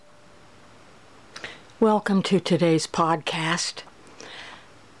Welcome to today's podcast.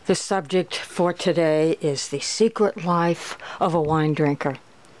 The subject for today is the secret life of a wine drinker.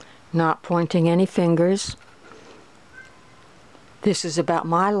 Not pointing any fingers. This is about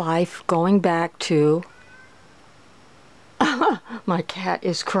my life going back to... My cat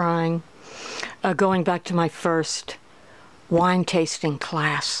is crying. Going back to my first wine tasting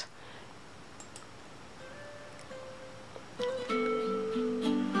class.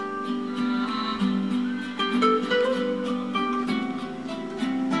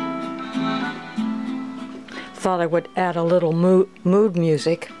 Thought I would add a little mood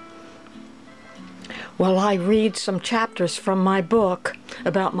music while I read some chapters from my book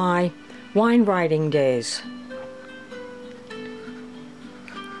about my wine writing days.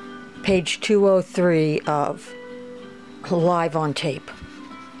 Page 203 of Live on Tape.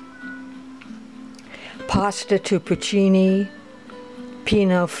 Pasta to Puccini,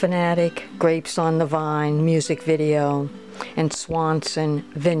 Pinot Fanatic, Grapes on the Vine, music video, and Swanson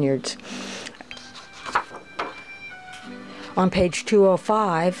Vineyards. On page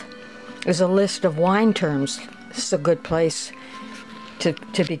 205 is a list of wine terms. This is a good place to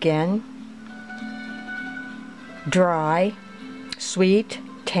begin. Dry, sweet,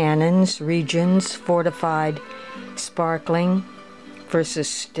 tannins, regions, fortified, sparkling versus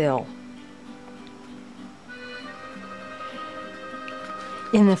still.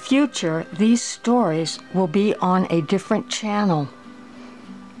 In the future, these stories will be on a different channel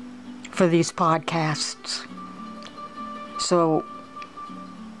for these podcasts. So,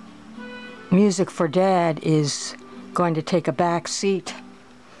 Music for Dad is going to take a back seat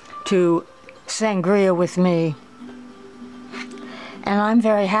to Sangria with me. And I'm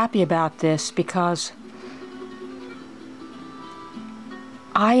very happy about this because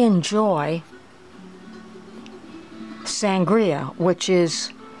I enjoy sangria, which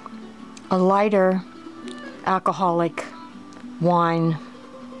is a lighter alcoholic wine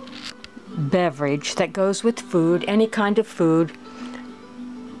beverage that goes with food, any kind of food,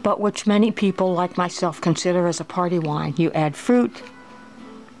 but which many people like myself consider as a party wine. You add fruit.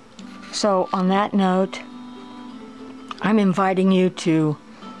 So on that note, I'm inviting you to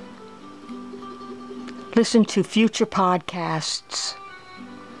listen to future podcasts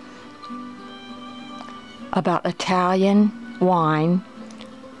about Italian wine,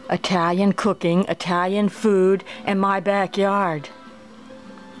 Italian cooking, Italian food, and my backyard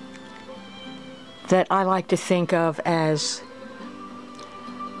that I like to think of as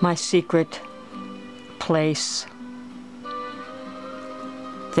my secret place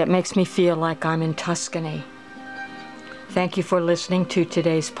that makes me feel like I'm in Tuscany. Thank you for listening to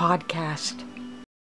today's podcast.